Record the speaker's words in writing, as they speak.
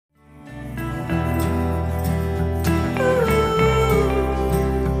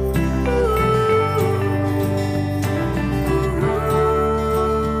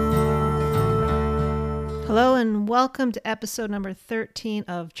welcome to episode number 13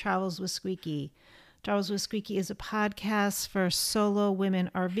 of Travels with Squeaky. Travels with Squeaky is a podcast for solo women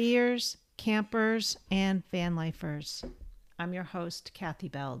RVers, campers, and van lifers. I'm your host, Kathy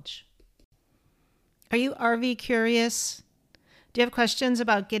Belge. Are you RV curious? Do you have questions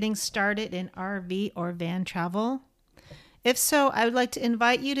about getting started in RV or van travel? If so, I would like to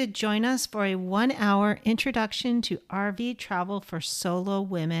invite you to join us for a 1-hour introduction to RV travel for solo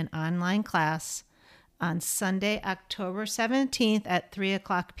women online class on Sunday, October 17th at 3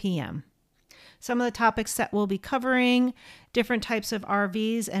 o'clock p.m. Some of the topics that we'll be covering, different types of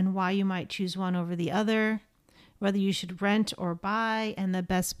RVs and why you might choose one over the other, whether you should rent or buy, and the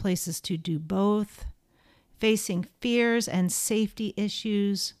best places to do both, facing fears and safety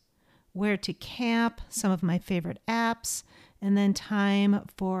issues, where to camp, some of my favorite apps, and then time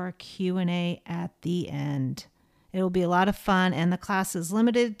for Q&A at the end. It will be a lot of fun, and the class is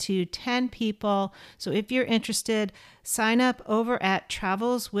limited to 10 people. So if you're interested, sign up over at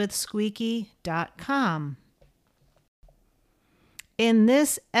travelswithsqueaky.com. In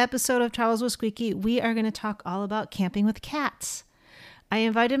this episode of Travels with Squeaky, we are going to talk all about camping with cats. I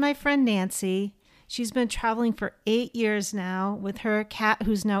invited my friend Nancy. She's been traveling for 8 years now with her cat,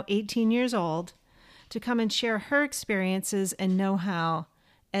 who's now 18 years old, to come and share her experiences and know-how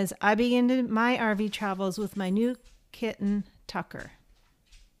as I begin my RV travels with my new kitten, Tucker.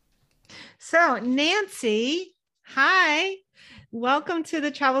 So, Nancy, hi. Welcome to the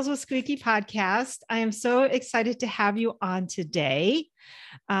Travels with Squeaky podcast. I am so excited to have you on today.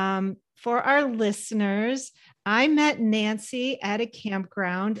 For our listeners, I met Nancy at a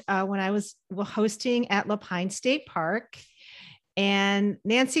campground when I was hosting at La Pine State Park. And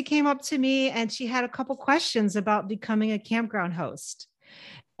Nancy came up to me and she had a couple questions about becoming a campground host.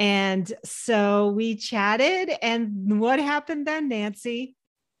 And so we chatted, and what happened then, Nancy?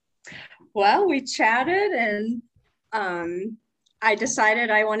 Well, we chatted, and I decided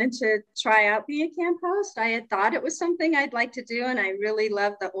I wanted to try out being a camp host. I had thought it was something I'd like to do, and I really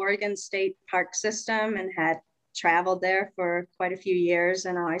loved the Oregon State Park system and had traveled there for quite a few years.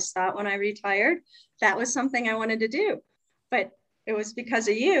 And I always thought when I retired, that was something I wanted to do. But it was because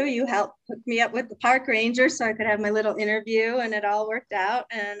of you. You helped hook me up with the park ranger so I could have my little interview, and it all worked out,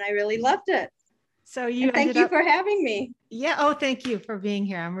 and I really loved it. So thank you for having me. Yeah. Oh, thank you for being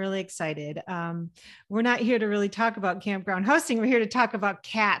here. I'm really excited. We're not here to really talk about campground hosting. We're here to talk about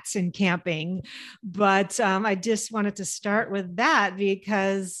cats and camping. But I just wanted to start with that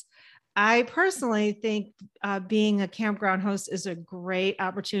because I personally think being a campground host is a great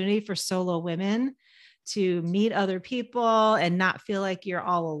opportunity for solo women to meet other people and not feel like you're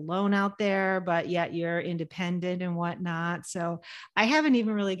all alone out there, but yet you're independent and whatnot. So I haven't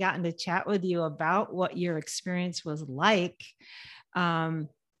even really gotten to chat with you about what your experience was like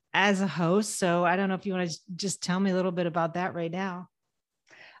as a host. So I don't know if you want to just tell me a little bit about that right now.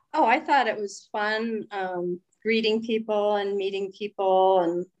 Oh, I thought it was fun greeting people and meeting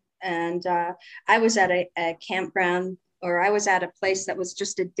people. And I was at a campground, or I was at a place that was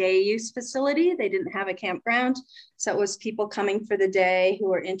just a day use facility. They didn't have a campground. So it was people coming for the day who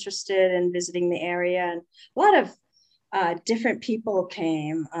were interested in visiting the area. And a lot of different people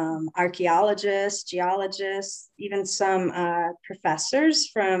came, archaeologists, geologists, even some professors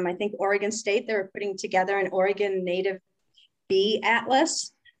from, I think, Oregon State. They were putting together an Oregon native bee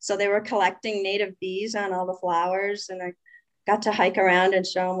atlas. So they were collecting native bees on all the flowers, and I got to hike around and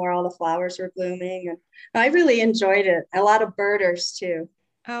show them where all the flowers were blooming. And I really enjoyed it. A lot of birders too.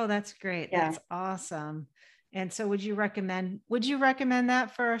 Oh, that's great. Yeah. That's awesome. And so would you recommend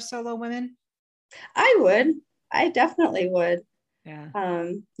that for solo women? I would. I definitely would.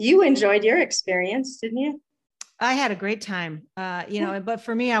 Yeah. You enjoyed your experience, didn't you? I had a great time. But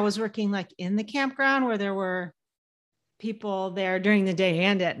for me, I was working like in the campground where there were people there during the day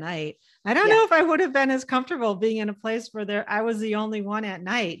and at night. I don't know if I would have been as comfortable being in a place where I was the only one at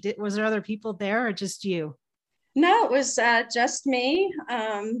night. Was there other people there or just you? No, it was just me.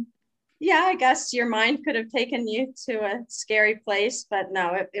 I guess your mind could have taken you to a scary place, but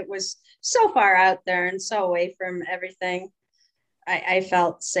no, it was so far out there and so away from everything. I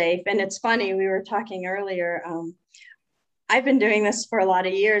felt safe. And it's funny, we were talking earlier. I've been doing this for a lot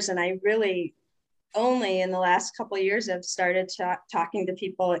of years, and I really only in the last couple of years I've started talking to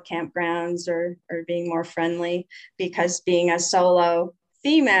people at campgrounds or being more friendly, because being a solo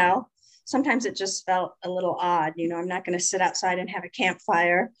female, sometimes it just felt a little odd. I'm not going to sit outside and have a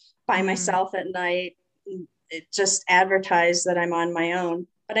campfire by myself at night. It just advertised that I'm on my own,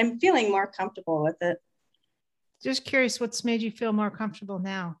 but I'm feeling more comfortable with it. Just curious, what's made you feel more comfortable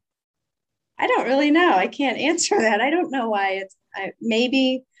now? I don't really know. I can't answer that. I don't know why.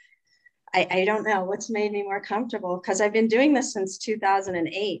 Maybe I don't know what's made me more comfortable because I've been doing this since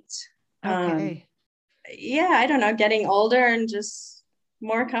 2008. Okay. Yeah, I don't know, getting older and just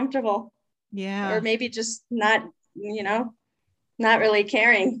more comfortable, or Yeah. maybe just not, not really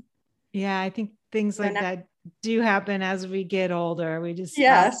caring. Yeah. I think things They're like not, that do happen as we get older. We just stop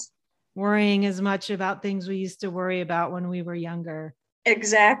yes, worrying as much about things we used to worry about when we were younger.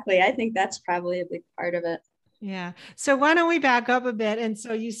 exactly. I think that's probably a big part of it. Yeah. So why don't we back up a bit? And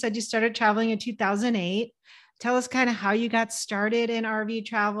so you said you started traveling in 2008. Tell us kind of how you got started in RV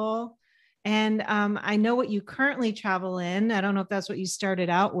travel. And I know what you currently travel in. I don't know if that's what you started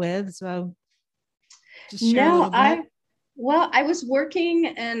out with. So just share a No, little bit. I was working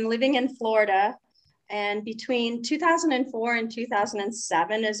and living in Florida, and between 2004 and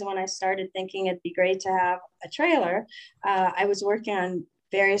 2007 is when I started thinking it'd be great to have a trailer. I was working on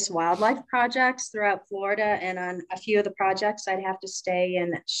various wildlife projects throughout Florida, and on a few of the projects, I'd have to stay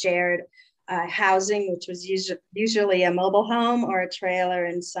in shared housing, which was usually a mobile home or a trailer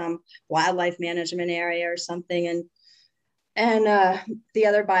in some wildlife management area or something. And the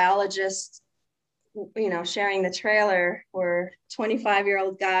other biologists, sharing the trailer were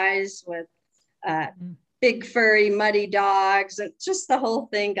 25-year-old guys with uh, Mm. big furry muddy dogs, and just the whole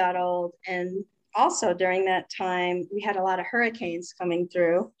thing got old. And also during that time we had a lot of hurricanes coming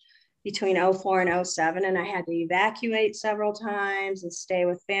through between '04 and '07, and I had to evacuate several times and stay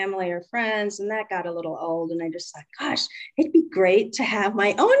with family or friends, and that got a little old. And I just thought, gosh, it'd be great to have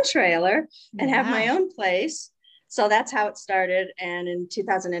my own trailer and have my Yeah. own place. So that's how it started. And in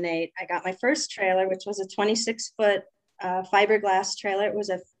 2008 I got my first trailer, which was a 26-foot fiberglass trailer. It was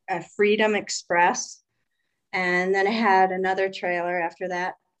a Freedom Express. And then I had another trailer after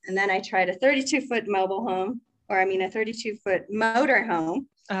that. And then I tried a 32-foot mobile home, or I mean, a 32-foot motor home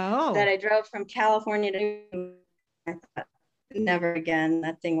that Oh. I drove from California to. I thought, never again.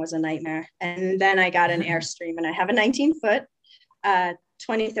 That thing was a nightmare. And then I got an Airstream, and I have a 19-foot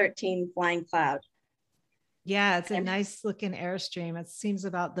 2013 Flying Cloud. Yeah, it's a And nice looking Airstream. It seems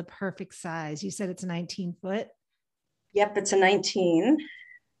about the perfect size. You said it's 19 foot. yep, it's a 19.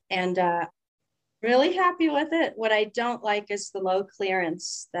 And really happy with it. What I don't like is the low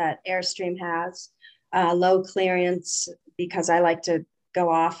clearance that Airstream has. Low clearance because I like to go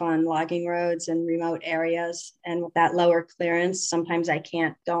off on logging roads and remote areas, and with that lower clearance, sometimes I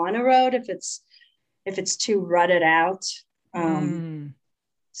can't go on a road if it's too rutted out. Um, Mm.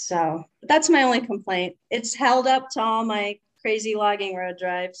 so that's my only complaint. It's held up to all my crazy logging road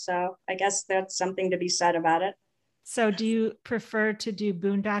drives, so I guess that's something to be said about it. So do you prefer to do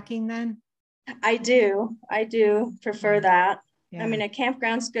boondocking then? I do prefer Yeah. that. I Yeah. mean, a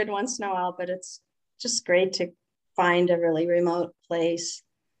campground's good once in a while, but it's just great to find a really remote place.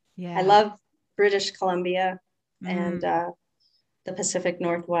 I Yeah. love British Columbia and Mm. the Pacific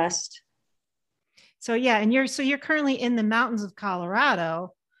Northwest. So yeah, and you're currently in the mountains of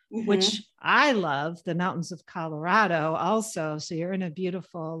Colorado, which Hmm. I love, the mountains of Colorado also. So you're in a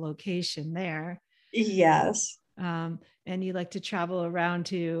beautiful location there. Yes. And you like to travel around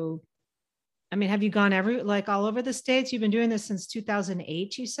to, I mean, have you gone like all over the states? You've been doing this since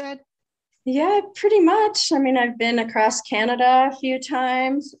 2008, you said? Yeah, pretty much. I mean, I've been across Canada a few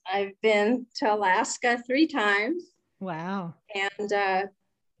times. I've been to Alaska 3 times. Wow. And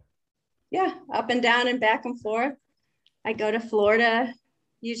yeah, up and down and back and forth. I go to Florida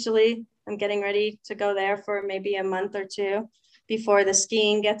usually. I'm getting ready to go there for maybe a month or two before the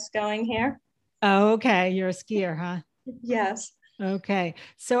skiing gets going here. Oh, okay. You're a skier, huh? Yes. Okay.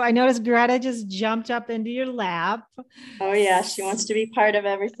 So I noticed Greta just jumped up into your lap. Oh, yeah. She wants to be part of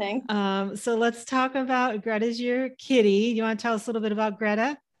everything. So let's talk about Greta's your kitty. You want to tell us a little bit about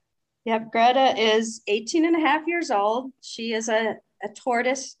Greta? Yep. Greta is 18 and a half years old. She is a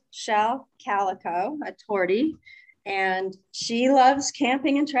tortoise shell calico, a tortie. And she loves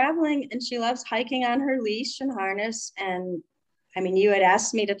camping and traveling, and she loves hiking on her leash and harness. And I mean, you had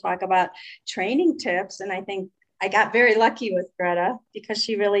asked me to talk about training tips, and I think I got very lucky with Greta because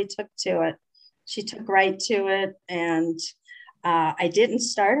she really took to it. She took right to it, and I didn't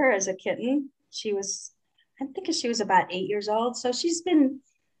start her as a kitten. I think she was about 8 years old. So she's been,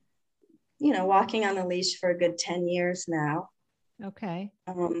 walking on the leash for a good 10 years now. Okay.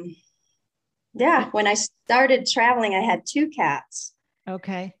 Um, yeah, when I started traveling, I had two cats,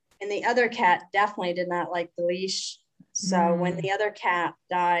 Okay. and the other cat definitely did not like the leash. So when Mm. the other cat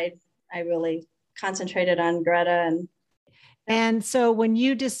died, I really concentrated on Greta. And And so when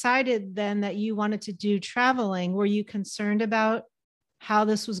you decided then that you wanted to do traveling, were you concerned about how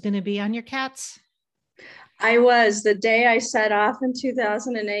this was going to be on your cats? I was, the day I set off in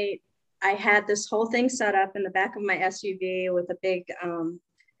 2008, I had this whole thing set up in the back of my SUV with a big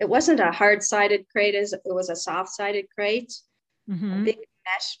it wasn't a hard-sided crate, as it was a soft-sided crate, a Mm-hmm. big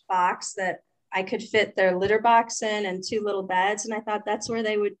mesh box that I could fit their litter box in and two little beds. And I thought that's where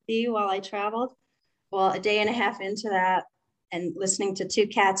they would be while I traveled. Well, a day and a half into that and listening to two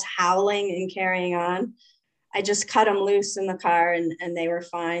cats howling and carrying on, I just cut them loose in the car and they were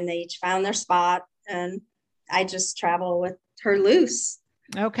fine. They each found their spot and I just travel with her loose.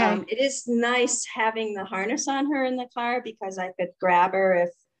 Okay. It is nice having the harness on her in the car because I could grab her if,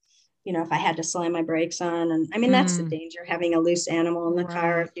 if I had to slam my brakes on. And I mean, that's the Mm, danger, having a loose animal in the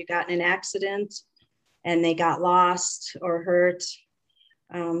car. right. If you got in an accident and they got lost or hurt.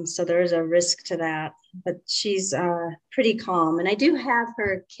 So there's a risk to that, but she's pretty calm. And I do have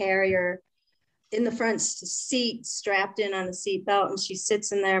her carrier in the front seat strapped in on the seat belt, and she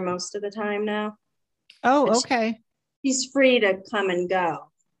sits in there most of the time now. Oh, But okay. she's free to come and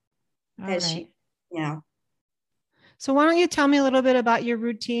go All as right. she, yeah. So why don't you tell me a little bit about your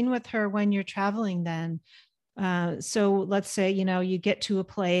routine with her when you're traveling then? So let's say, you get to a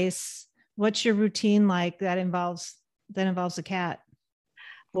place. What's your routine like that involves a cat?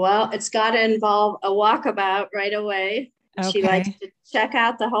 Well, it's got to involve a walkabout right away. She likes Okay. to check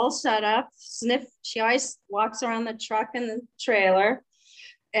out the whole setup, sniff. She always walks around the truck and the trailer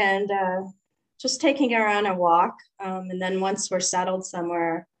and just taking her on a walk. And then once we're settled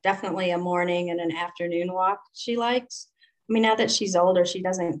somewhere, definitely a morning and an afternoon walk she likes. I mean, now that she's older, she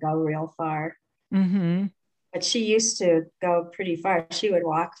doesn't go real far, Mm-hmm. but she used to go pretty far. She would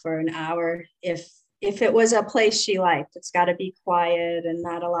walk for an hour if it was a place she liked. It's got to be quiet and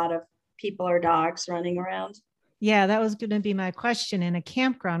not a lot of people or dogs running around. Yeah, that was going to be my question. In a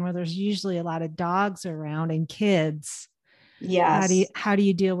campground where there's usually a lot of dogs around and kids, how do you Yes. how do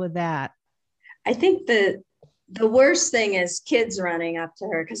you deal with that? I think the worst thing is kids running up to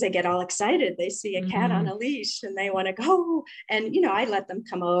her because they get all excited. They see a cat on Mm, a leash and they want to go. And I let them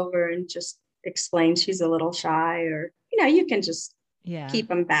come over and just explain she's a little shy, or you can just yeah. keep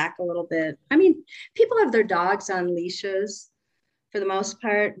them back a little bit. I mean, people have their dogs on leashes for the most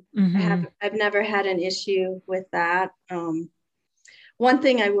part. Mm-hmm. I've never had an issue with that. One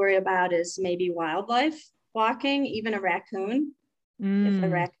thing I worry about is maybe wildlife walking, even a raccoon, if a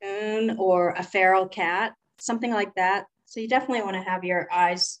Mm, raccoon or a feral cat, something like that. So you definitely want to have your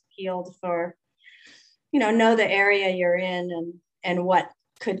eyes peeled for, know the area you're in and what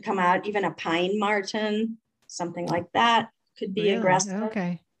could come out. Even a pine marten, something like that could be really? aggressive.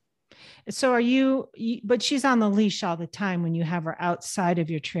 Okay. So but she's on the leash all the time when you have her outside of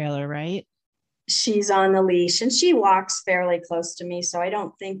your trailer, right? She's on the leash and she walks fairly close to me, so I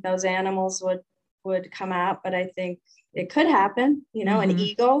don't think those animals would come out, but I think it could happen. An Mm-hmm.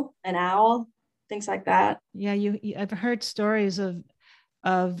 eagle, an owl, things like that. Yeah, I've heard stories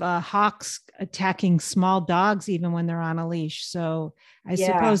of hawks attacking small dogs even when they're on a leash. So I Yeah.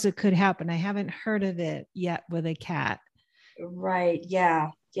 suppose it could happen. I haven't heard of it yet with a cat. Right.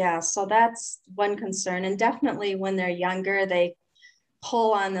 Yeah. Yeah. So that's one concern. And definitely when they're younger, they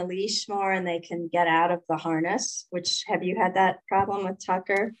pull on the leash more and they can get out of the harness, which have you had that problem with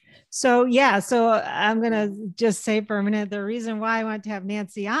Tucker? So yeah, so I'm gonna just say for a minute, the reason why I want to have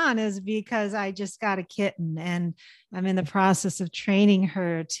Nancy on is because I just got a kitten and I'm in the process of training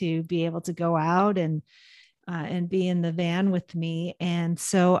her to be able to go out and be in the van with me. And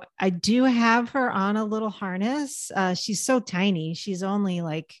so I do have her on a little harness. She's so tiny. She's only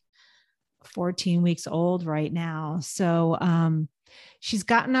like 14 weeks old right now. So she's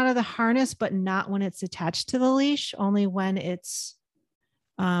gotten out of the harness, but not when it's attached to the leash, only when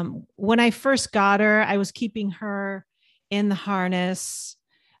I first got her, I was keeping her in the harness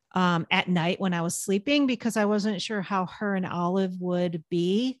at night when I was sleeping because I wasn't sure how her and Olive would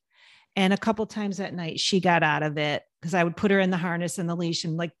be. And a couple times at night, she got out of it because I would put her in the harness and the leash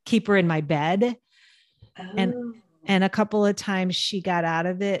and like keep her in my bed. And Oh, and a couple of times she got out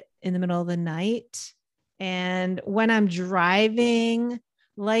of it in the middle of the night. And when I'm driving,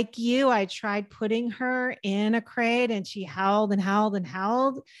 like you, I tried putting her in a crate and she howled and howled and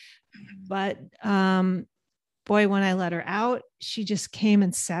howled. But boy, when I let her out, she just came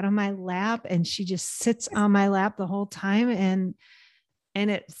and sat on my lap and she just sits on my lap the whole time. And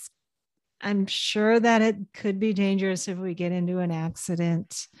it's I'm sure that it could be dangerous if we get into an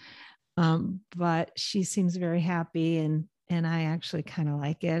accident. But she seems very happy and I actually kind of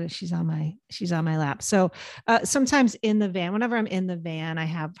like it. She's on my lap. So sometimes in the van, whenever I'm in the van, I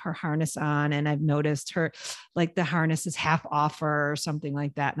have her harness on and I've noticed her like the harness is half off her or something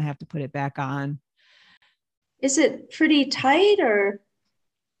like that. And I have to put it back on. is it pretty tight or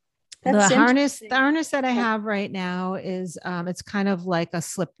The that's harness, the interesting? harness that I Yeah. have right now is it's kind of like a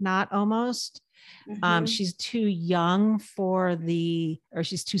slip knot almost. Mhm. She's too young for or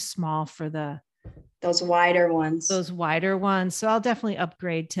she's too small for Those wider ones. those wider ones. So I'll definitely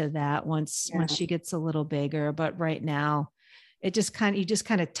upgrade to that once Yeah. she gets a little bigger. But right now, you just kind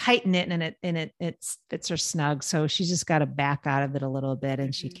of tighten it and it fits her snug. So she's just got to back out of it a little bit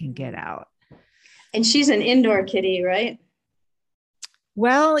and she can get Mhm. out. And she's an indoor kitty, right?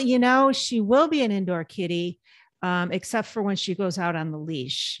 Well, she will be an indoor kitty, except for when she goes out on the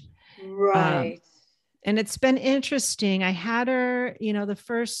leash. Um, Right. and it's been interesting. I had her, the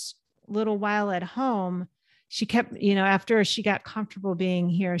first little while at home. She kept, after she got comfortable being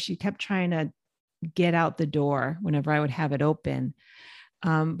here, she kept trying to get out the door whenever I would have it open.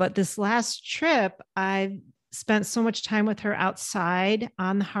 But this last trip, I spent so much time with her outside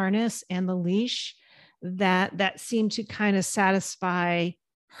on the harness and the leash that seemed to kind of satisfy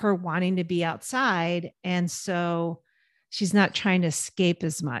her wanting to be outside. And so she's not trying to escape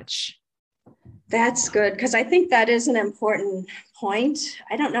as much. That's good because I think that is an important point.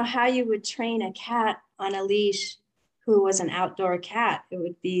 I don't know how you would train a cat on a leash who was an outdoor cat. It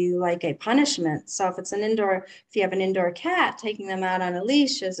would be like a punishment. So if you have an indoor cat, taking them out on a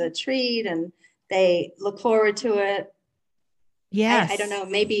leash is a treat and they look forward to it. I don't Yes. know,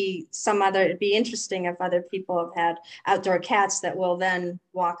 maybe it'd be interesting if other people have had outdoor cats that will then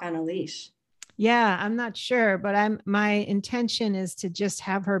walk on a leash. Yeah, I'm not sure, but my intention is to just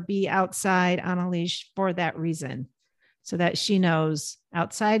have her be outside on a leash for that reason, so that she knows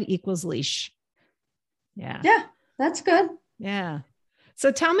outside equals leash. Yeah. Yeah, that's good. Yeah.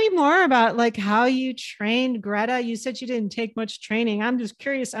 So tell me more about like how you trained Greta. You said you didn't take much training. I'm just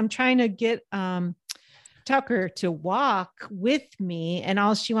curious. I'm trying to get Tucker to walk with me, and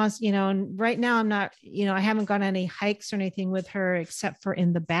all she wants, and right now I'm not, I haven't gone on any hikes or anything with her except for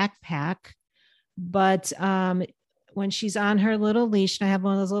in the backpack. But when she's on her little leash, and I have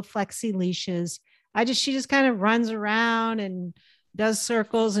one of those little flexi leashes, she just kind of runs around and does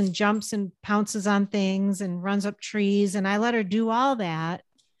circles and jumps and pounces on things and runs up trees. And I let her do all that.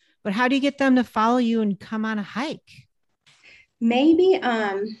 But how do you get them to follow you and come on a hike? Maybe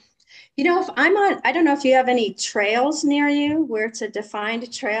if I don't know if you have any trails near you where it's a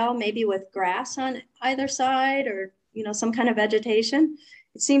defined trail, maybe with grass on either side or, some kind of vegetation.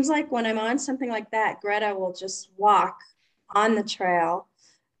 It seems like when I'm on something like that, Greta will just walk on the trail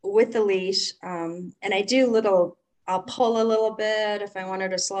with the leash. And I'll pull a little bit if I want her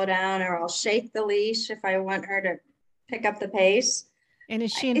to slow down, or I'll shake the leash if I want her to pick up the pace. And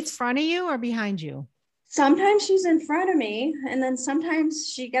is she in It's front of you or behind you? Sometimes she's in front of me, and then sometimes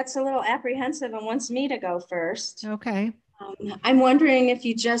she gets a little apprehensive and wants me to go first. Okay. I'm wondering if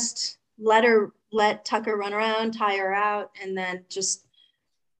you just let Tucker run around, tie her out, and then just,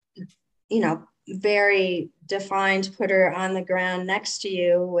 very defined, put her on the ground next to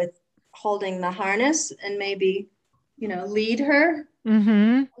you with holding the harness and maybe, lead her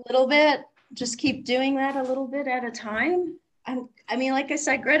Mm-hmm. a little bit. Just keep doing that a little bit at a time. I mean, like I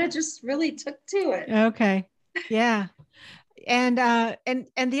said, Greta just really took to it. Okay. Yeah. And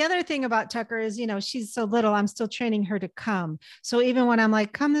the other thing about Tucker is, she's so little, I'm still training her to come. So even when I'm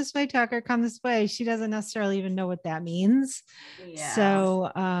like, come this way, Tucker, come this way, she doesn't necessarily even know what that means. Yeah.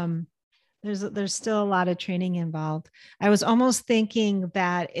 So there's still a lot of training involved. I was almost thinking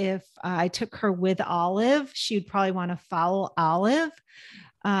that if I took her with Olive, she would probably want to follow Olive.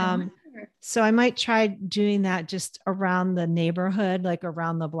 I Um, wonder. so I might try doing that just around the neighborhood, like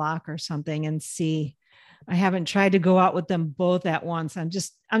around the block or something, and see. I haven't tried to go out with them both at once. I'm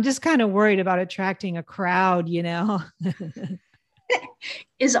just kind of worried about attracting a crowd.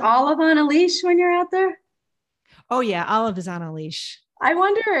 Is Olive on a leash when you're out there? Oh yeah, Olive is on a leash. I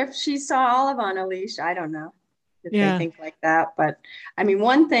wonder if she saw Olive on a leash. I don't know if they Yeah. think like that. But I mean,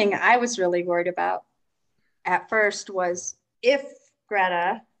 one thing I was really worried about at first was if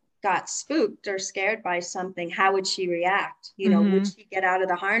Greta got spooked or scared by something, how would she react? Would Mm-hmm. she get out of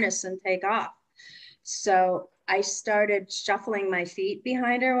the harness and take off? So I started shuffling my feet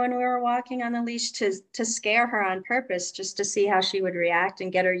behind her when we were walking on the leash to scare her on purpose, just to see how she would react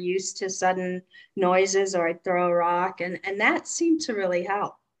and get her used to sudden noises, or I'd throw a rock. And that seemed to really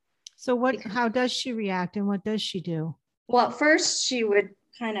help. So Because, how does she react and what does she do? well, at first she would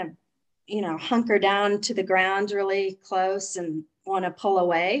kind of, hunker down to the ground really close and want to pull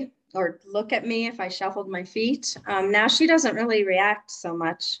away or look at me if I shuffled my feet. Now she doesn't really react so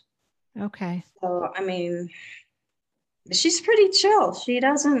much. Okay. So, I mean, she's pretty chill. She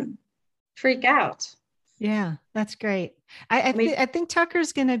doesn't freak out. Yeah, that's great. I I, I mean, th- I think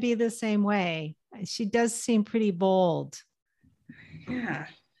Tucker's going to be the same way. She does seem pretty bold. yeah,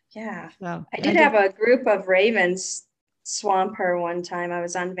 yeah. So I I did just have a group of ravens swamp her one time. I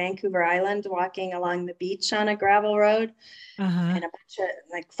was on Vancouver Island walking along the beach on a gravel road, Uh-huh. and a bunch of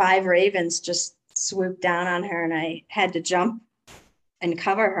like 5 ravens just swooped down on her, and I had to jump and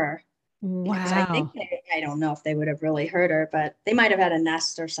cover her because I think Wow. I don't know if they would have really hurt her, but they might have had a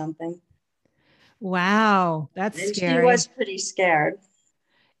nest or something. Wow. That's And she was scary. pretty scared.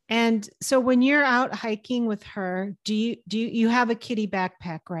 And so when you're out hiking with her, you have a kitty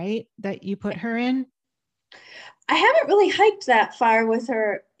backpack, right? That you put her in? I haven't really hiked that far with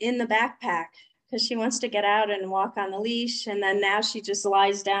her in the backpack because she wants to get out and walk on the leash. And then now she just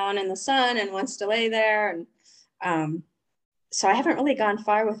lies down in the sun and wants to lay there. And um, so I haven't really gone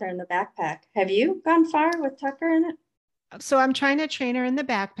far with her in the backpack. Have you gone far with Tucker in it? So I'm trying to train her in the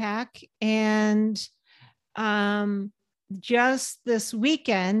backpack, and um just this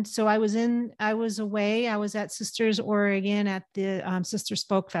weekend, so I was away, I was at Sisters Oregon at the Sisters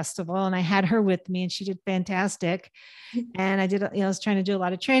Folk Festival, and I had her with me, and she did fantastic. And I was trying to do a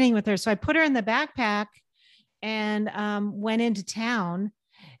lot of training with her, so I put her in the backpack and went into town.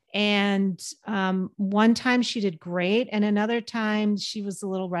 And one time she did great, and another time she was a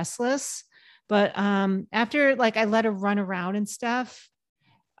little restless. But after, like, I let her run around and stuff,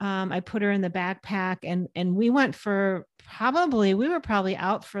 I put her in the backpack, and we were probably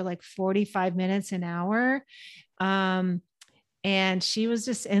out for like 45 minutes, an hour. Um, and she was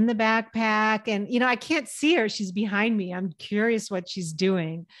just in the backpack, and I can't see her. She's behind me. I'm curious what she's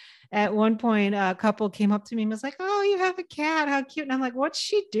doing. At one point, a couple came up to me and was like, "Oh, you have a cat. How cute." And I'm like, "What's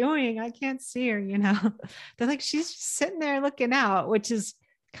she doing? I can't see her." They're like, "She's just sitting there looking out," which is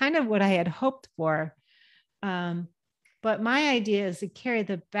kind of what I had hoped for. Um, but my idea is to carry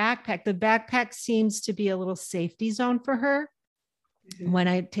the backpack. The backpack seems to be a little safety zone for her Mhm. when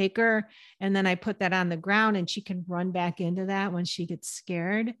I take her, and then I put that on the ground and she can run back into that when she gets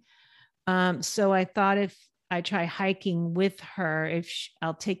scared. So I thought if I try hiking with her,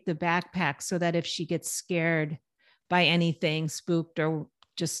 I'll take the backpack so that if she gets scared by anything, spooked or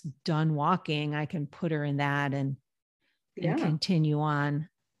just done walking, I can put her in that and Yeah. continue on.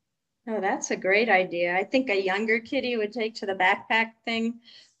 No, that's a great idea. I think a younger kitty would take to the backpack thing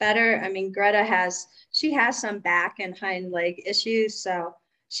better. I mean, she has some back and hind leg issues, so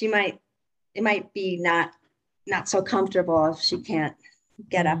she might it might be not so comfortable if she can't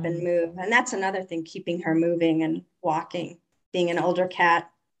get up and Mm. move. And that's another thing, keeping her moving and walking. Being an older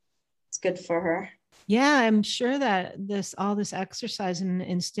cat, it's good for her. Yeah, I'm sure that all this exercise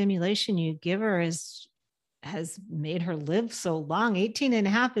and stimulation you give her has made her live so long. 18 and a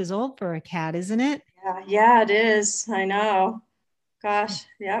half is old for a cat, isn't it? Yeah, yeah, it is. I know. Gosh,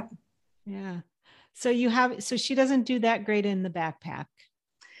 yep. Yeah. So she doesn't do that great in the backpack.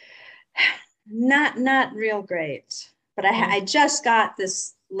 Not real great. But Oh, I just got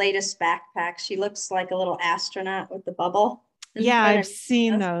this latest backpack. She looks like a little astronaut with the bubble in yeah, front I've of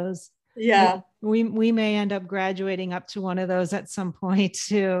seen us. those. Yeah. We may end up graduating up to one of those at some point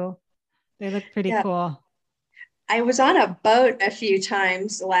too. They look pretty Yeah. cool. I was on a boat a few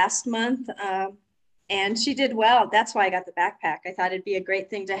times last month, and she did well. That's why I got the backpack. I thought it'd be a great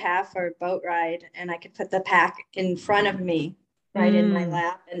thing to have for a boat ride, and I could put the pack in front of me, right in my Mm.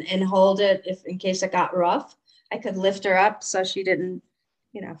 lap, and hold it if in case it got rough. I could lift her up so she didn't,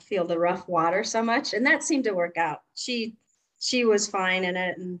 feel the rough water so much, and that seemed to work out. She was fine in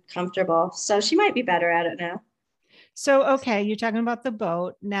it and comfortable, so she might be better at it now. So, okay, you're talking about the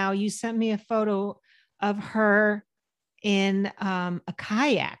boat. Now you sent me a photo of her in a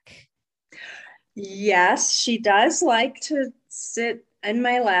kayak. Yes, she does like to sit in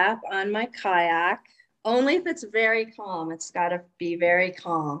my lap on my kayak, only if it's very calm. It's got to be very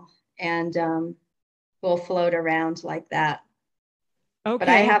calm, and we'll float around like that. But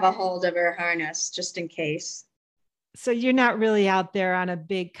I Okay. have a hold of her harness just in case. So you're not really out there on a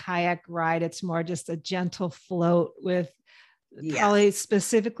big kayak ride. It's more just a gentle float with Yeah. probably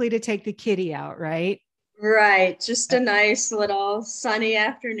specifically to take the kitty out, right? Right. Just Uh, a nice little sunny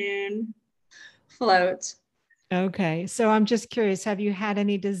afternoon float. Okay. So I'm just curious, have you had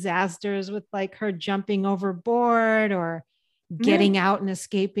any disasters with like her jumping overboard or getting No, out and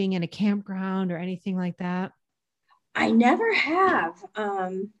escaping in a campground or anything like that? I never have.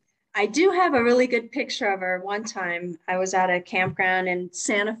 I do have a really good picture of her. One time I was at a campground in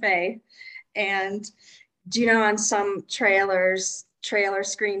Santa Fe, and do you know on some trailer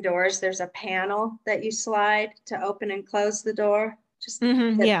screen doors, there's a panel that you slide to open and close the door? Just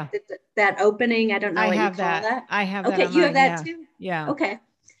Yeah, that opening. I don't know I what you have call that. that. I have that Okay, on you have mine. that Yeah. too? Yeah. Okay.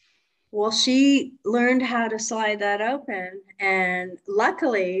 Well, she learned how to slide that open. And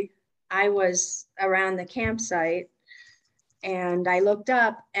luckily, I was around the campsite and I looked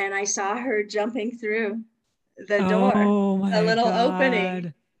up and I saw her jumping through. the door, Oh the my little opening.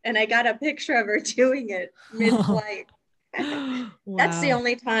 God. And I got a picture of her doing it mid-flight. That's the Wow.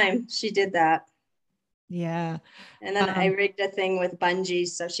 only time she did that. Yeah. And then I Um, rigged a thing with bungees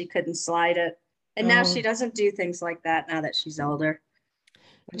so she couldn't slide it. And now she oh, doesn't do things like that now that she's older,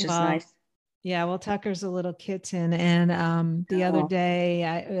 which is well, nice. yeah, well, Tucker's a little kitten, and the other Oh, day,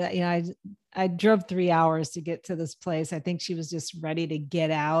 I drove 3 hours to get to this place. I think she was just ready to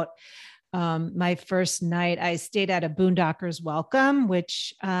get out. My first night, I stayed at a Boondockers Welcome,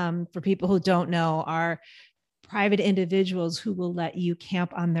 which, for people who don't know, are private individuals who will let you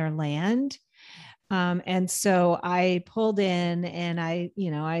camp on their land. And so I pulled in and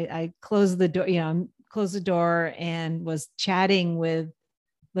I closed the door, closed the door and was chatting with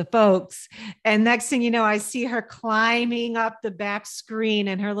the folks. And next thing you know, I see her climbing up the back screen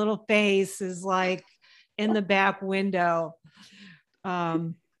and her little face is like in the back window.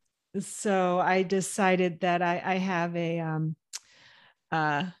 Um, so I decided that I have a,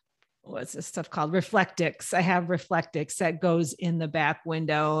 uh, what's this stuff called? Reflectix. I have Reflectix that goes in the back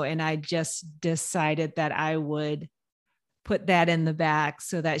window. And I just decided that I would put that in the back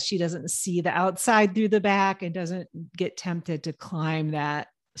so that she doesn't see the outside through the back and doesn't get tempted to climb that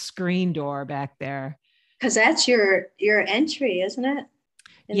screen door back there. because that's your entry, isn't it?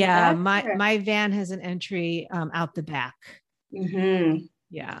 In the Yeah, back my there. my van has an entry out the back. Hmm.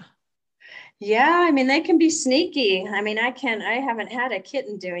 Yeah. Yeah, I mean they can be sneaky. I mean, I haven't had a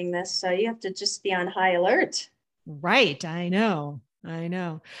kitten doing this, so you have to just be on high alert. Right. I know. I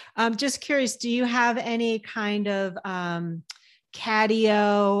know. Just curious, do you have any kind of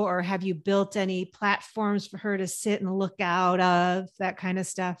catio, or have you built any platforms for her to sit and look out of, that kind of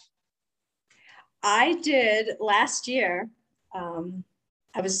stuff? I did last year. Um,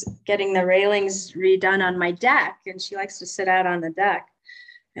 I was getting the railings redone on my deck, and she likes to sit out on the deck.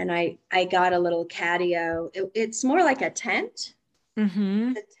 And I got a little catio. It's more like a tent.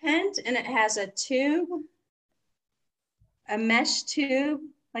 Mm-hmm. The tent, and it has a tube, a mesh tube,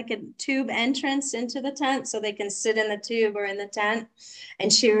 like a tube entrance into the tent, so they can sit in the tube or in the tent.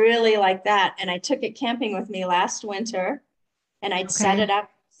 And she really liked that. And I took it camping with me last winter, and I'd set Okay. it up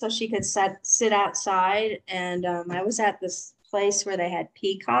so she could sit outside. And I was at this place where they had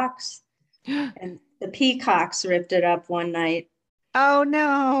peacocks, and the peacocks ripped it up one night. Oh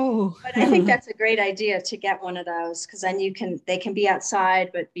no. But I think that's a great idea to get one of those because then they can be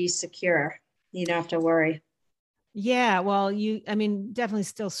outside but be secure. You don't have to worry. Yeah, well, I mean, definitely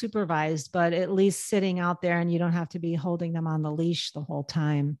still supervised, but at least sitting out there and you don't have to be holding them on the leash the whole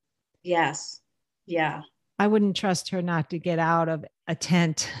time. Yes. Yeah. I wouldn't trust her not to get out of a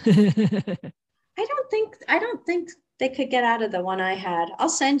tent. I don't think they could get out of the one I had. I'll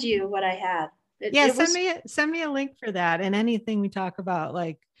send you what I had. Yeah, It was send me a link for that, and anything we talk about,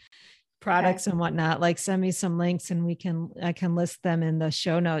 like okay. products and whatnot, like send me some links and I can list them in the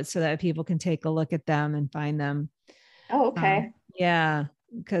show notes so that people can take a look at them and find them. Oh, Um, okay. yeah,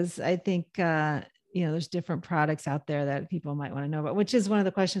 because I think there's different products out there that people might want to know about, which is one of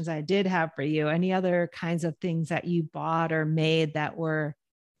the questions I did have for you. Any other kinds of things that you bought or made that were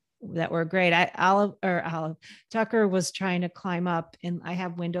great? Olive Tucker was trying to climb up, and I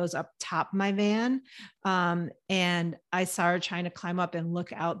have windows up top my van. And I saw her trying to climb up and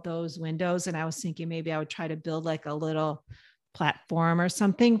look out those windows. And I was thinking maybe I would try to build like a little platform or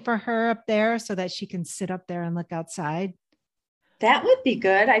something for her up there so that she can sit up there and look outside. That would be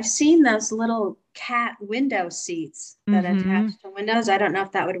good. I've seen those little cat window seats that Mm-hmm. attach to windows. I don't know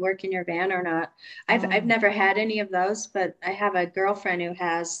if that would work in your van or not. I've Oh, never had any of those, but I have a girlfriend who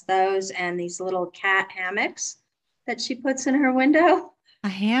has those and these little cat hammocks that she puts in her window. a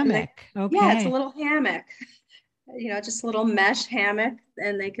And they, hammock. yeah, it's a Okay. little hammock, just a little mesh hammock,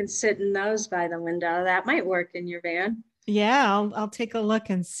 and they can sit in those by the window. That might work in your van. Yeah, I'll take a look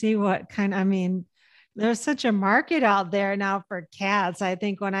and see what kind. I mean, there's such a market out there now for cats. I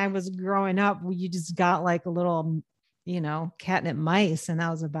think when I was growing up, you just got like a little, catnip mice, and that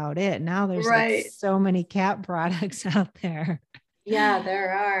was about it. Now there's like Right. so many cat products out there. Yeah,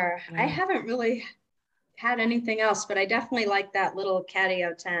 there are. I Yeah. haven't really had anything else, but I definitely like that little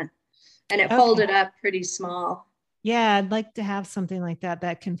catio tent. And it Okay. folded up pretty small. Yeah, I'd like to have something like that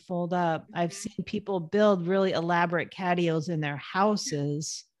that can fold up. I've Mhm. seen people build really elaborate catios in their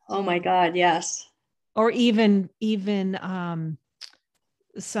houses, Oh my God, yes. or even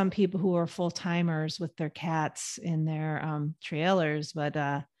some people who are full timers with their cats in their trailers. But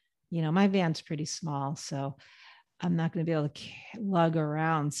my van's pretty small, so I'm not going to be able to lug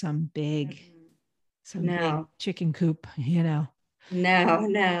around Mhm. some big No, chicken coop. no,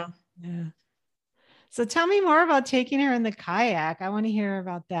 no. Yeah. So tell me more about taking her in the kayak. I want to hear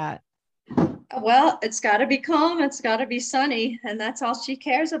about that. Well, it's got to be calm. It's got to be sunny. And that's all she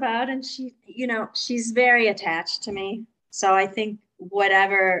cares about. And she's very attached to me. So I think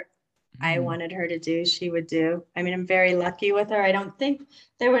whatever I Hmm. wanted her to do, she would do. I mean, I'm very lucky with her. I don't think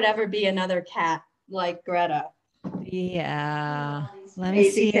there would ever be another cat like Greta doing Yeah. all these Let me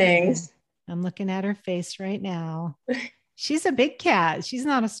crazy see her. things. I'm looking at her face right now. She's a big cat. She's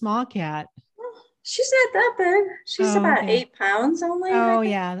not a small cat. She's not that big. She's Oh, about okay. 8 pounds only, I Oh,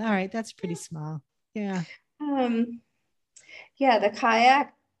 think. yeah. All right. That's pretty small. Yeah. Um, yeah, the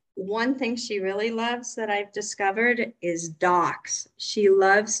kayak. One thing she really loves that I've discovered is docks. She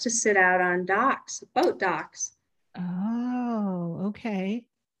loves to sit out on docks, boat docks. Oh, okay.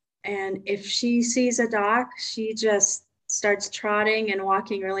 And if she sees a dock, she just starts trotting and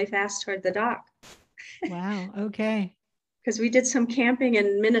walking really fast toward the dock. Wow. Okay. Because we did some camping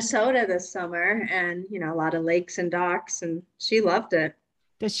in Minnesota this summer and, a lot of lakes and docks, and she loved it.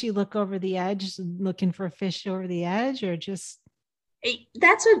 Does she look over the edge looking for fish over the edge or just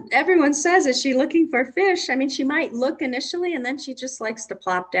That's what everyone says. Is she looking for fish? I mean, she might look initially and then she just likes to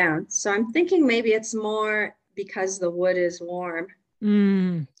plop down. So I'm thinking maybe it's more because the wood is warm,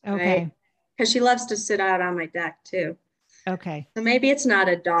 right? Okay. Because she loves to sit out on my deck too. Okay. So maybe it's not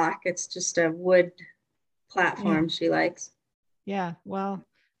a dock, it's just a wood Yeah. platform she likes. Yeah. Well,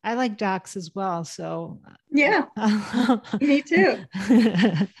 I like docks as well. So, Yeah, me too.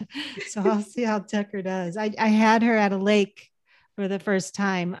 so I'll see how Tucker does. I had her at a lake for the first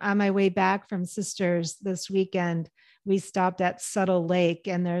time on my way back from Sisters this weekend. We stopped at Subtle Lake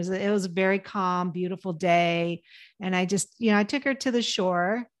and it was a very calm, beautiful day. And I just, I took her to the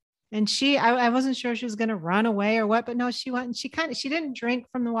shore and I wasn't sure she was going to run away or what, but no, she went and she didn't drink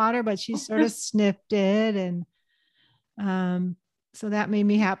from the water, but she sort of sniffed it. And um, so that made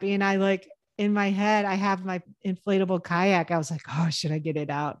me happy. And I like in my head, I have my inflatable kayak. I was like, oh, should I get it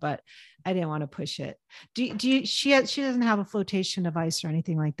out? But I didn't want to push it. She doesn't have a flotation device or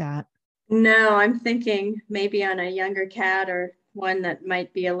anything like that. No, I'm thinking maybe on a younger cat or one that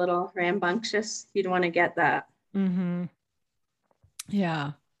might be a little rambunctious. You'd want to get that. Mm-hmm.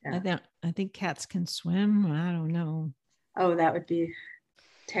 Yeah. Yeah. I think cats can swim. I don't know. Oh, that would be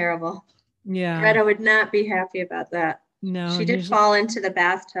terrible. Yeah. Greta would not be happy about that. No, She did usually. fall into the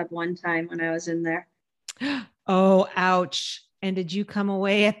bathtub one time when I was in there. Oh, ouch. And did you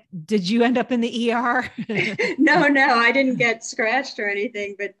end up in the ER? No, no, I didn't get scratched or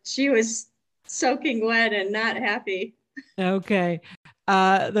anything, but she was soaking wet and not happy. Okay.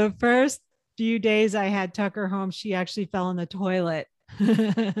 The first few days I had Tucker home, she actually fell in the toilet.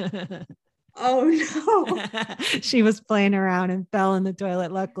 Oh no. She was playing around and fell in the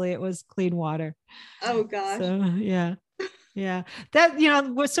toilet. Luckily, it was clean water. Oh gosh. So, yeah. Yeah.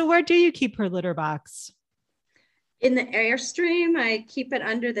 So where do you keep her litter box? In the Airstream, I keep it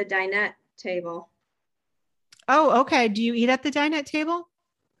under the dinette table. Oh, okay. Do you eat at the dinette table?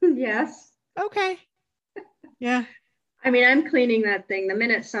 Yes. Okay. Yeah. I mean, I'm cleaning that thing. The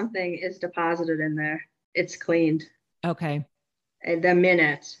minute something is deposited in there, it's cleaned. Okay. The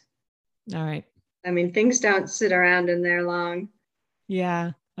minute. All right. I mean, things don't sit around in there long.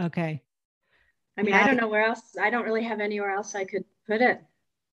 Yeah. Okay. I mean, I Yeah. don't know where else. I don't really have anywhere else I could put it.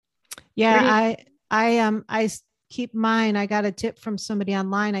 Where Yeah, do you? I keep mine. I got a tip from somebody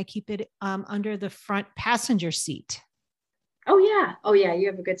online. I keep it under the front passenger seat Oh yeah. Oh yeah. You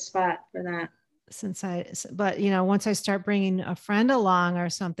have a good spot for that. but once I start bringing a friend along or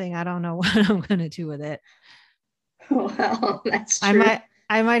something, I don't know what I'm going to do with it. Well, that's I true. might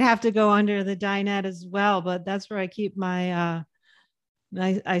I might have to go under the dinette as well, but that's where I keep I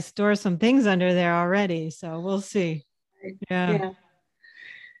store some things under there already, so we'll see. Yeah. Yeah.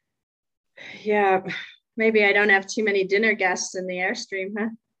 Yeah. Maybe I don't have too many dinner guests in the Airstream, huh?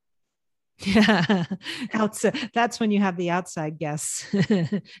 Yeah. That's when you have the outside guests.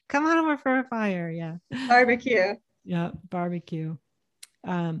 Come on over for a fire. Yeah. Barbecue. Yeah. Barbecue.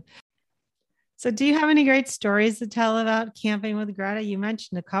 Um, so do you have any great stories to tell about camping with Greta? You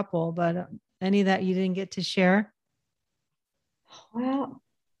mentioned a couple, but any that you didn't get to share? Well,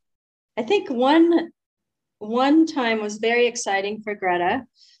 I think one time was very exciting for Greta.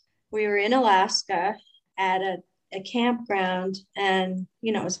 We were in Alaska at a campground, and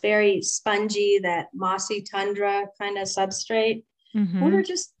it was very spongy, that mossy tundra kind of substrate. We Mm-hmm. were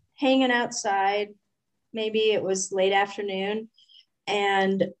just hanging outside. Maybe it was late afternoon,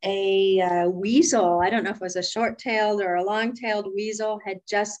 and a weasel, I don't know if it was a short-tailed or a long-tailed weasel, had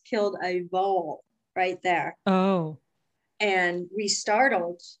just killed a vole right there. Oh, And we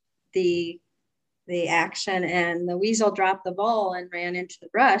startled the the action, and the weasel dropped the vole and ran into the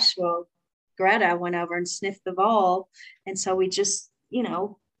brush. Well, Greta went over and sniffed the vole, and so we just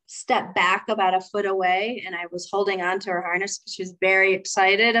stepped back about a foot away, and I was holding on to her harness because she was very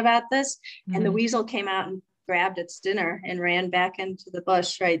excited about this. And the weasel came out and grabbed its dinner and ran back into the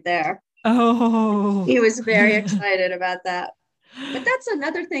bush right there. Oh, He was very excited about that. But that's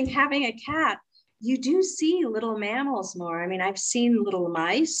another thing, having a cat, you do see little mammals more. I mean, I've seen little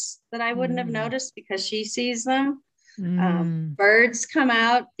mice that I wouldn't have noticed because she sees them. Birds come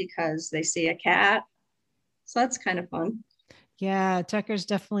out because they see a cat. So that's kind of fun. Yeah, Tucker's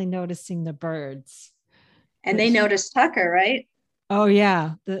definitely noticing the birds. And they noticed Tucker, right? Oh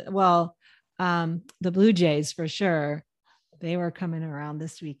yeah. The Blue Jays for sure. They were coming around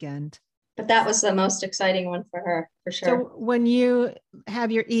this weekend. But that was the most exciting one for her, for sure. So when you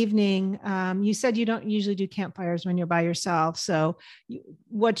have your evening, you said you don't usually do campfires when you're by yourself. So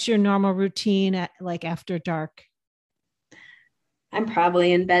what's your normal routine like after dark? I'm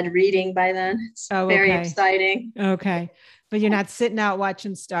probably in bed reading by then. It's very exciting. Okay. But you're not sitting out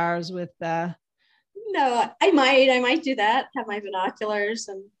watching stars with No, I might do that, have my binoculars,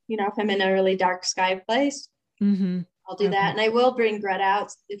 and if I'm in a really dark sky place, I'll do that. And I will bring Greta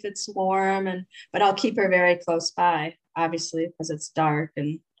out if it's warm, but I'll keep her very close by, obviously, because it's dark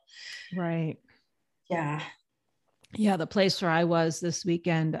and right. Yeah. Yeah. The place where I was this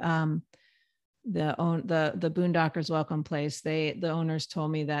weekend, the Boondockers Welcome Place, the owners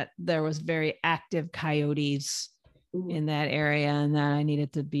told me that there was very active coyotes in that area and that I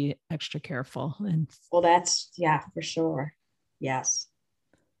needed to be extra careful. And well, that's for sure. Yes.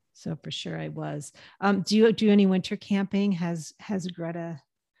 So for sure I was. Do you do any winter camping? Has Greta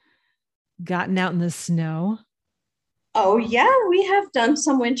gotten out in the snow? Oh yeah, we have done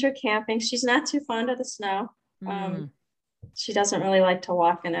some winter camping. She's not too fond of the snow. She doesn't really like to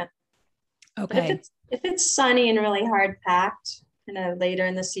walk in it. Okay. But if it's sunny and really hard packed, later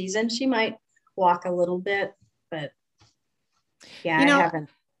in the season, she might walk a little bit. But yeah, I haven't.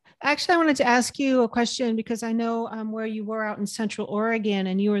 Actually, I wanted to ask you a question because I know where you were out in Central Oregon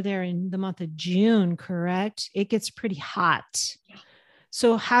and you were there in the month of June, correct? It gets pretty hot. Yeah.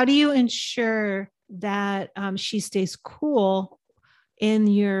 So how do you ensure that she stays cool in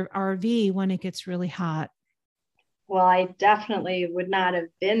your RV when it gets really hot? Well, I definitely would not have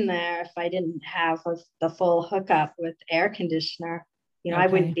been there if I didn't have the full hookup with air conditioner. Okay.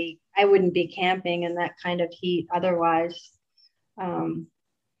 I wouldn't be camping in that kind of heat otherwise.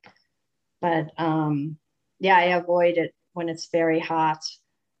 Yeah, I avoid it when it's very hot.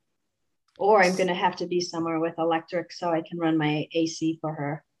 Or I'm going to have to be somewhere with electric so I can run my AC for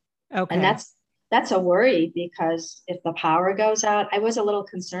her. Okay. And that's a worry because if the power goes out, I was a little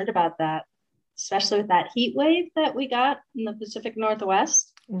concerned about that, especially with that heat wave that we got in the Pacific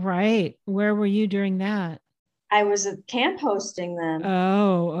Northwest. Right. Where were you during that? I was at camp hosting then.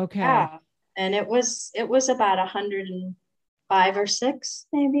 Oh, okay. Yeah. And it was about 105 or 6,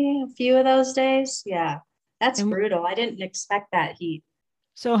 maybe a few of those days. Yeah. That's brutal. I didn't expect that heat.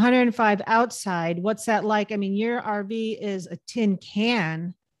 So 105 outside. What's that like? I mean, your RV is a tin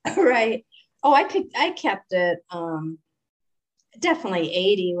can. Right. Oh, I kept it definitely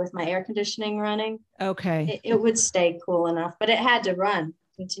 80 with my air conditioning running. Okay. It would stay cool enough, but it had to run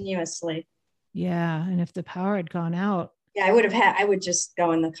continuously. Yeah. And if the power had gone out. Yeah, I would just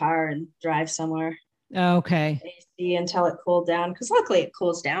go in the car and drive somewhere. Okay. AC until it cooled down. Because luckily it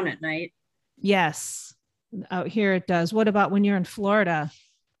cools down at night. Yes. Out here it does. What about when you're in Florida?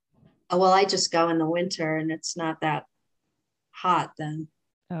 Oh, well, I just go in the winter and it's not that hot then.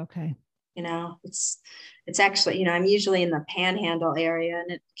 Okay. It's actually, I'm usually in the Panhandle area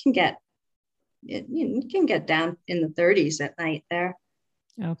and it can get down in the 30s at night there.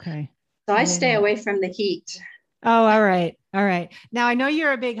 Okay. So I stay away from the heat. Oh, all right. All right. Now I know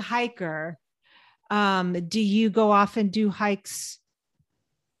you're a big hiker. Do you go off and do hikes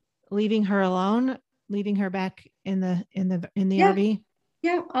leaving her alone, leaving her back in the RV?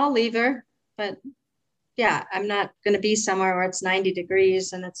 Yeah, I'll leave her, but yeah, I'm not going to be somewhere where it's 90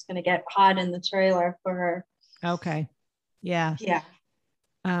 degrees and it's going to get hot in the trailer for her. Okay. Yeah. Yeah.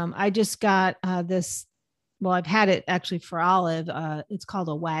 I just got this. Well, I've had it actually for Olive. It's called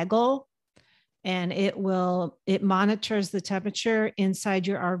a Waggle, and it monitors the temperature inside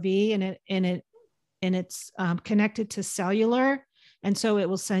your RV, and it's connected to cellular, and so it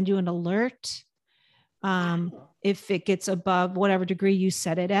will send you an alert if it gets above whatever degree you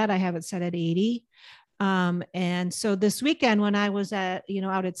set it at. I have it set at 80. And so this weekend when I was out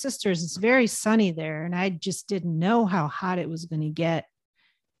at Sisters, it's very sunny there. And I just didn't know how hot it was going to get,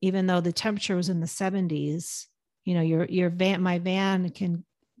 even though the temperature was in the 70s. My van can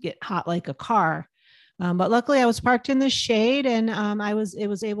get hot like a car. But luckily I was parked in the shade and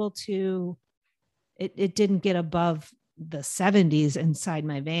it didn't get above the 70s inside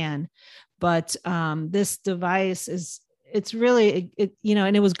my van. But this device it's really,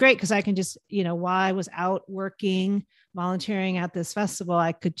 and it was great because I can just, while I was out working, volunteering at this festival,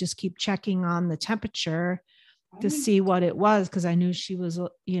 I could just keep checking on the temperature to see what it was, because I knew she was,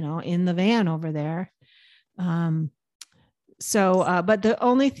 in the van over there. But the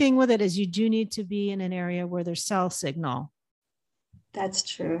only thing with it is you do need to be in an area where there's cell signal. That's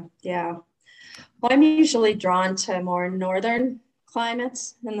true. Yeah. Well, I'm usually drawn to more northern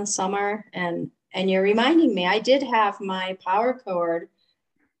climates in the summer, and you're reminding me, I did have my power cord.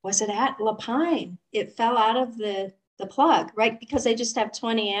 Was it at La Pine? It fell out of the plug, right? Because they just have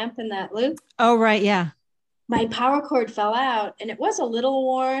 20 amp in that loop. Oh, right. Yeah. My power cord fell out, and it was a little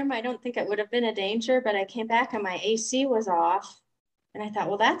warm. I don't think it would have been a danger, but I came back and my AC was off. And I thought,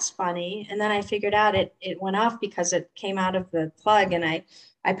 well, that's funny. And then I figured out it went off because it came out of the plug, and I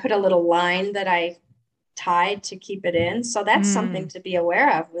put a little line that I tied to keep it in. So that's something to be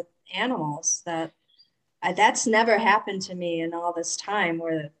aware of with animals, that's never happened to me in all this time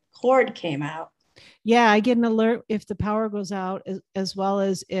where the cord came out. Yeah, I get an alert if the power goes out, as well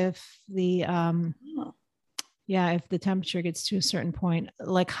as if the if the temperature gets to a certain point,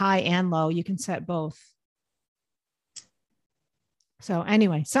 like high and low, you can set both. So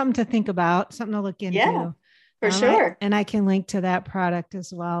anyway, something to think about, something to look into. Yeah, for sure. And I can link to that product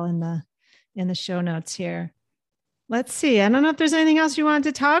as well in the show notes here. Let's see. I don't know if there's anything else you wanted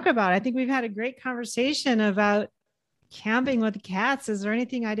to talk about. I think we've had a great conversation about camping with cats. Is there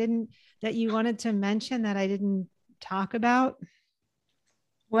anything that you wanted to mention that I didn't talk about?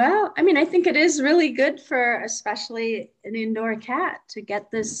 Well, I mean, I think it is really good for especially an indoor cat to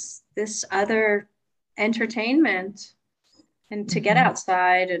get this other entertainment and to get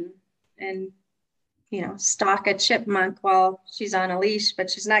outside and stalk a chipmunk while she's on a leash, but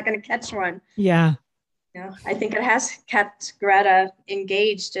she's not going to catch one. Yeah. I think it has kept Greta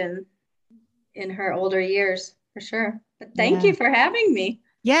engaged in her older years for sure. But thank you for having me.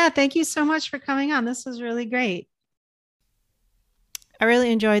 Yeah, thank you so much for coming on. This was really great. I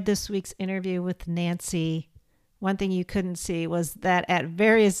really enjoyed this week's interview with Nancy. One thing you couldn't see was that at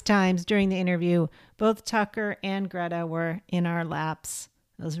various times during the interview, both Tucker and Greta were in our laps.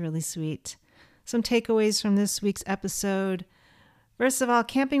 It was really sweet. Some takeaways from this week's episode. First of all,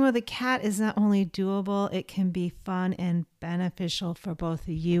 camping with a cat is not only doable, it can be fun and beneficial for both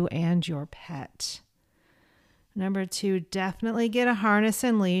you and your pet. Number 2, definitely get a harness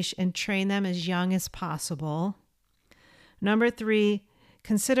and leash and train them as young as possible. Number 3,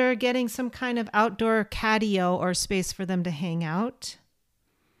 consider getting some kind of outdoor catio or space for them to hang out.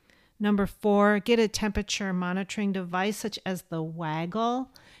 Number 4, get a temperature monitoring device such as the Waggle.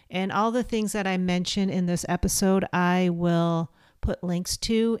 And all the things that I mentioned in this episode, I will put links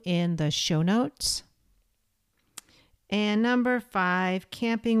to in the show notes. And number 5,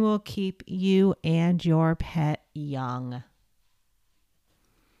 camping will keep you and your pet young.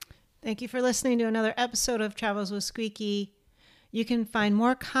 Thank you for listening to another episode of Travels with Squeaky. You can find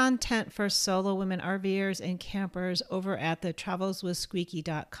more content for solo women RVers and campers over at the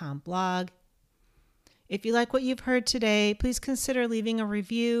travelswithsqueaky.com blog. If you like what you've heard today, please consider leaving a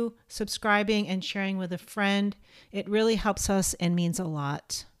review, subscribing, and sharing with a friend. It really helps us and means a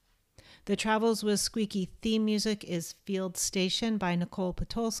lot. The Travels with Squeaky theme music is Field Station by Nicole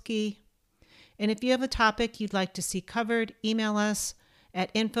Potolsky. And if you have a topic you'd like to see covered, email us at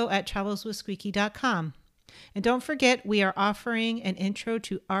info@travelswithsqueaky.com. And don't forget, we are offering an Intro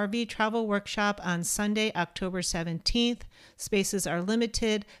to RV Travel Workshop on Sunday, October 17th. Spaces are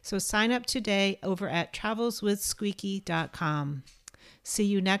limited, so sign up today over at travelswithsqueaky.com. See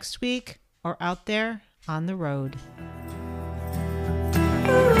you next week or out there on the road.